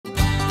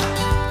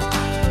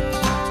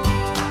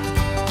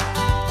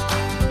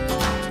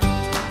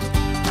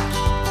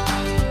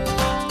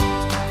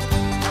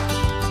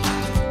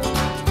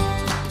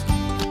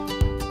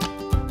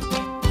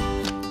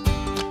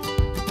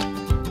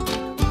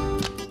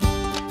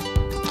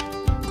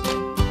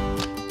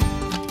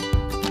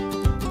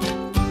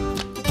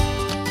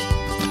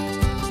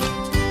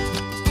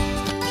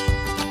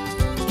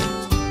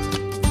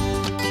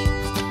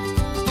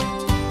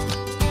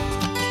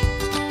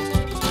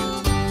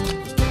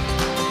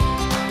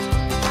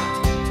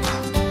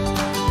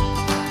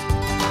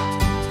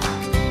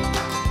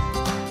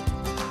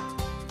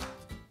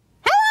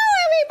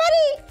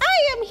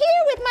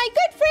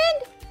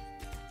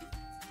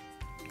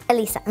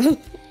Elisa. Elisa!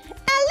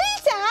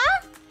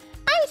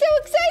 I'm so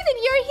excited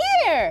you're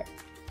here!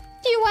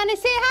 Do you want to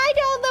say hi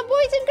to all the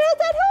boys and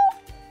girls at home?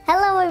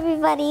 Hello,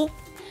 everybody.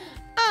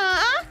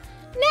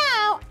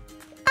 Now,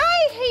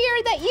 I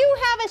hear that you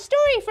have a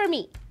story for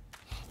me.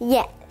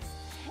 Yes.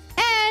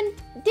 And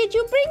did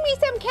you bring me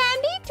some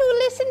candy to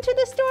listen to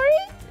the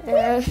story?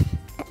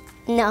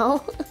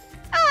 No.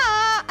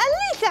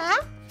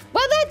 Elisa!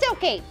 Well, that's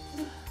okay.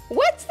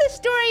 What's the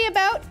story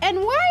about and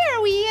why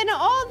are we in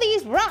all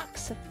these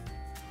rocks?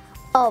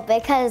 Oh,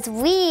 because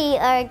we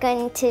are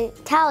going to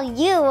tell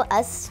you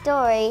a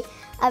story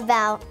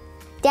about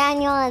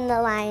Daniel and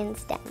the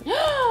lion's den.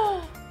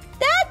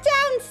 That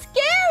sounds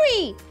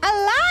scary! A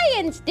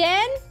lion's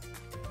den?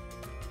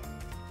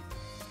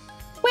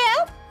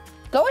 Well,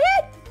 go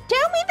ahead.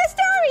 Tell me the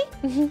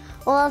story.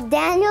 Well,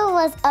 Daniel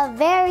was a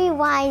very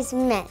wise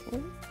man.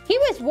 He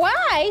was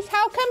wise?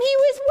 How come he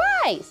was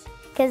wise?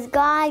 Because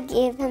God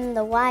gave him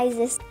the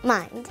wisest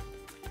mind.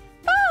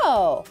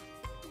 Oh.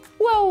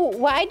 Well,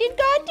 why did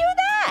God do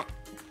that?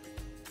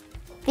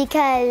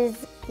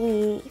 Because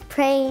he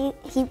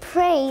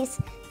prays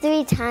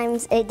 3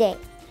 times a day.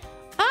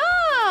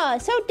 Ah,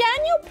 so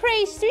Daniel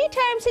prays 3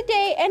 times a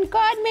day and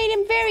God made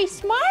him very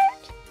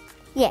smart?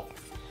 Yes.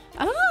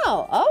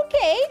 Oh,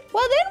 okay.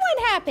 Well, then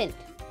what happened?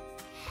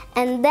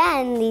 And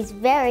then these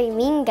very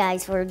mean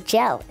guys were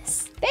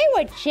jealous. They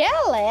were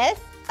jealous?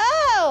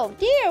 Oh,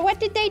 dear, what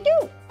did they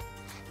do?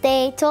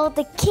 They told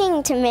the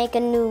king to make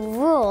a new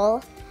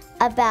rule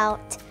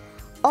about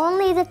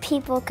only the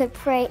people could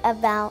pray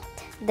about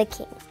the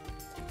king.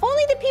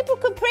 Only the people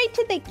could pray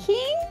to the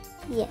king?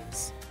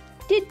 Yes.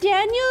 Did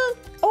Daniel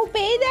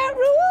obey that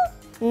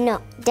rule? No,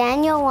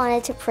 Daniel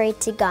wanted to pray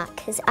to God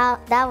because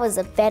that was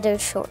a better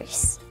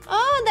choice.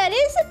 Oh, that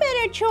is a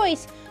better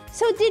choice.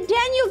 So did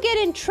Daniel get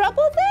in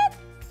trouble then?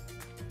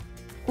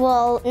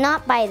 Well,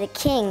 not by the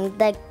king.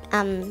 The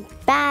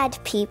bad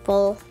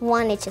people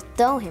wanted to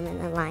throw him in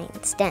the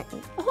lion's den.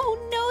 Oh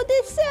no,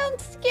 this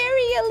sounds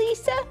scary,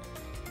 Elisa.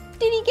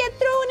 Did he get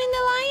thrown in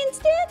the lion's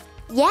den?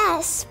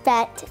 Yes,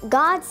 but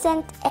God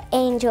sent an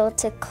angel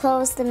to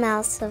close the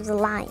mouths of the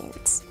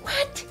lions.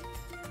 What?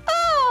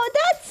 Oh,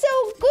 that's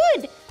so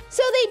good.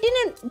 So they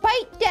didn't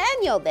bite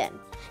Daniel then?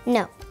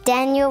 No,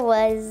 Daniel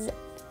was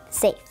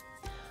safe.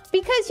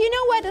 Because you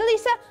know what,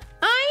 Elisa?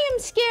 I am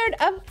scared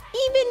of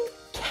even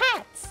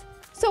cats.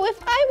 So if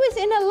I was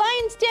in a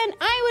lion's den,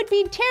 I would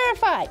be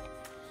terrified.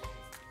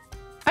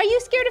 Are you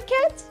scared of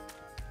cats?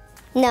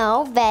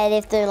 No, but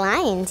if they're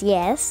lions,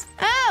 yes.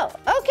 Oh,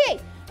 okay.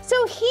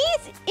 So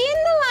he's in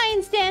the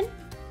lion's den,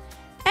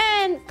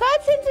 and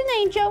God sends an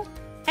angel,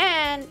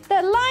 and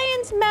the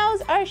lions'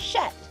 mouths are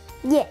shut.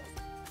 Yes.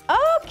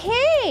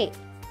 Okay.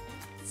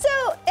 So,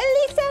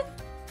 Elisa,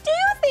 do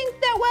you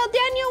think that while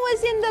Daniel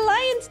was in the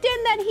lion's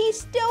den that he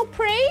still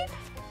prayed?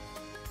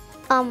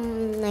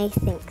 I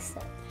think so.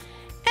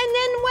 And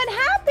then what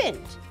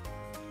happened?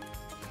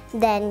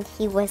 Then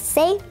he was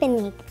safe and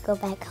he could go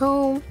back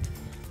home.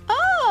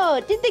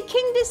 Oh, did the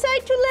king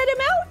decide to let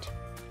him out?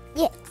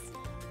 Yes.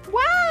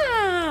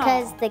 Wow.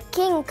 Because the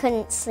king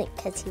couldn't sleep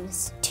because he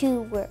was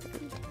too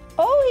worried.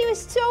 Oh, he was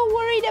so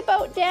worried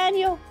about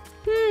Daniel.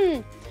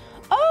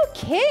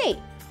 Okay.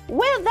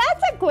 Well,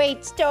 that's a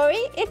great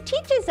story. It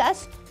teaches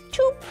us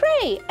to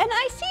pray. And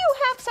I see you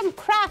have some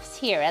crafts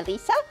here,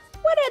 Elisa.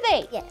 What are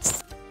they?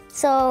 Yes.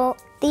 So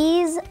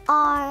these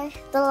are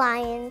the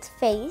lion's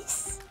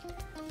face.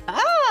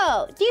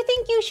 Oh, do you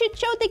think you should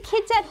show the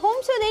kids at home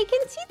so they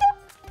can see them?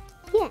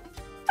 Yeah.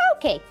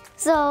 Okay.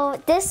 So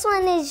this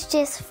one is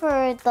just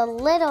for the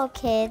little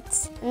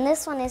kids, and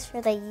this one is for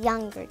the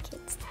younger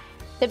kids.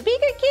 The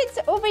bigger kids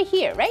over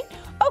here, right?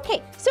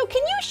 Okay, so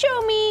can you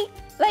show me,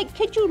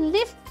 could you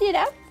lift it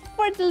up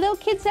for the little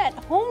kids at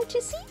home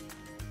to see?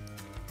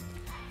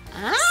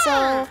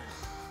 So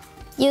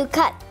you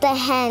cut the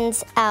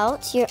hands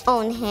out, your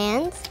own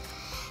hands,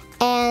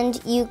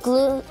 and you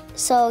glue,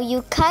 so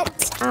you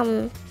cut,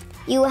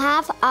 you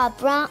have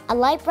a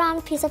light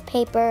brown piece of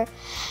paper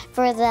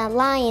for the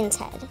lion's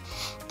head,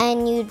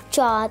 and you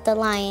draw the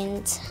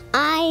lion's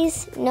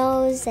eyes,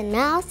 nose, and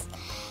mouth,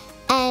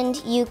 and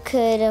you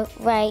could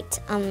write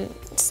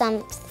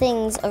some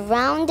things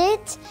around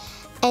it,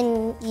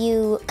 and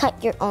you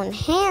cut your own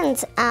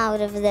hands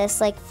out of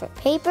this, like for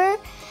paper,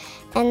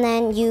 and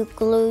then you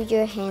glue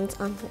your hands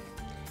on here.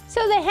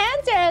 So the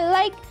hands are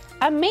like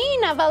a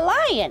mane of a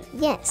lion.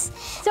 Yes.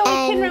 So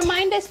it can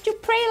remind us to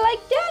pray like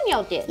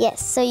Daniel did.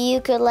 Yes, so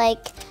you could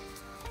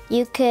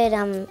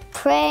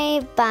pray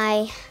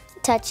by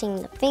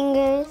touching the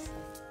fingers.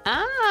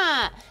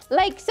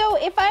 So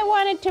if I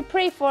wanted to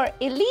pray for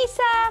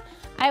Elisa,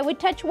 I would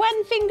touch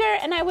one finger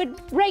and I would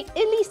write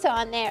Elisa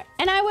on there.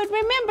 And I would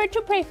remember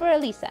to pray for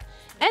Elisa.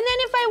 And then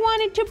if I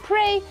wanted to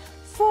pray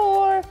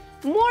for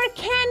more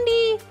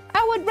candy,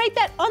 I would write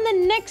that on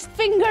the next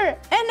finger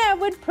and I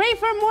would pray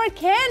for more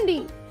candy.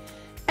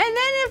 And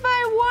then if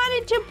I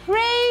wanted to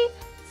pray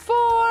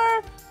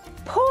for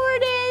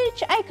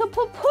portage, I could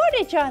put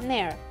portage on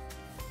there.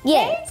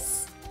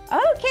 Yes.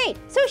 Okay,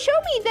 so show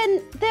me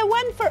then the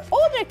one for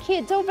older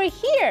kids over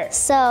here.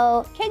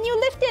 So, Can you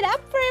lift it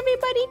up for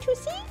everybody to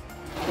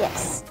see?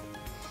 yes.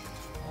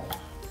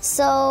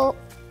 So,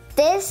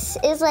 this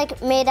is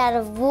like made out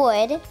of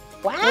wood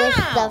Wow.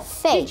 with the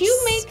face. Did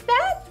you make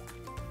that?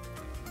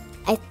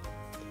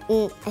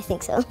 I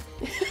think so.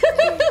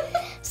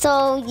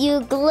 So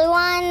you glue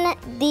on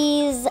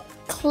these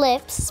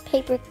clips,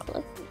 paper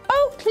clips.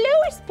 Oh,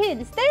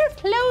 clothespins. They're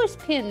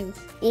clothespins.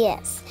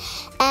 Yes.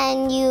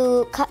 And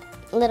you cut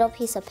little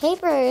piece of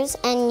papers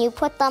and you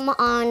put them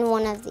on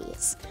one of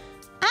these.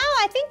 Oh,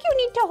 I think you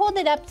need to hold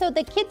it up so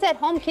the kids at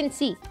home can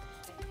see.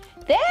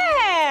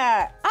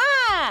 There!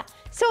 Ah!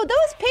 So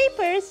those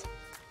papers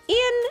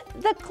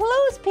in the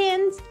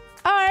clothespins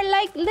are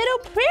like little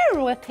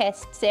prayer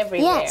requests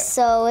everywhere. Yes,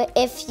 so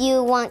if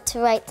you want to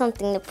write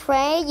something to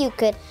pray, you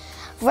could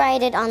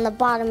write it on the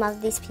bottom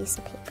of these piece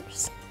of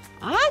papers.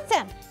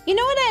 Awesome. You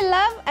know what I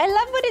love? I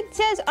love what it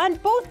says on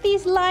both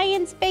these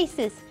lions'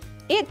 faces.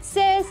 It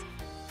says,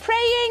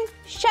 praying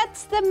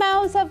shuts the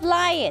mouths of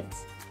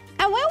lions.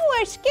 And when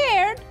we're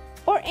scared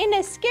or in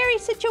a scary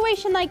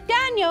situation like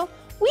Daniel,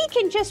 we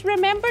can just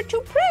remember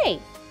to pray.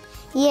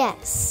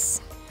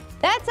 Yes.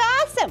 That's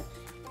awesome.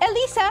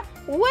 Elisa,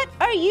 what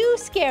are you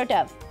scared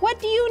of?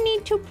 What do you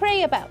need to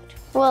pray about?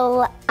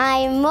 Well,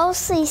 I'm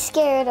mostly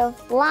scared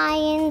of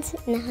lions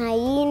and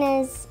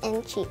hyenas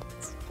and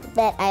cheetahs.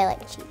 Bet I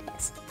like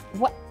cheetahs.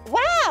 What?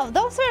 Wow,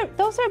 those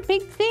are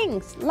big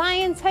things.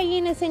 Lions,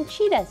 hyenas, and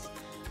cheetahs.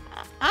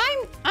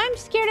 I'm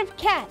scared of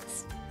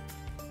cats.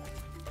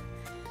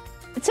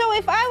 So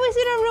if I was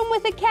in a room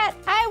with a cat,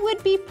 I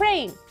would be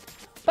praying.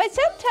 But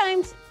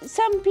sometimes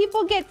some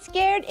people get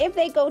scared if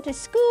they go to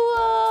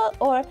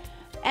school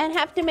and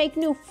have to make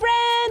new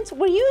friends.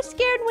 Were you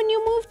scared when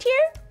you moved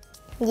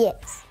here?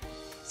 Yes.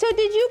 So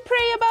did you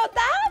pray about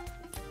that?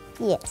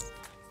 Yes.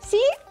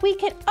 See, we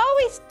can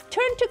always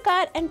turn to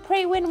God and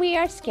pray when we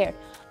are scared.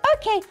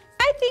 Okay,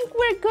 I think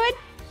we're good.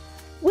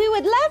 We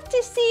would love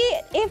to see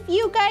if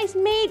you guys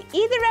made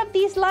either of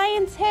these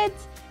lions'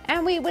 heads,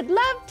 and we would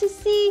love to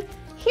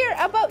hear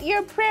about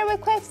your prayer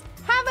requests.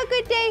 Have a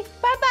good day.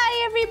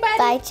 Bye-bye, everybody.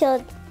 Bye,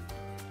 children.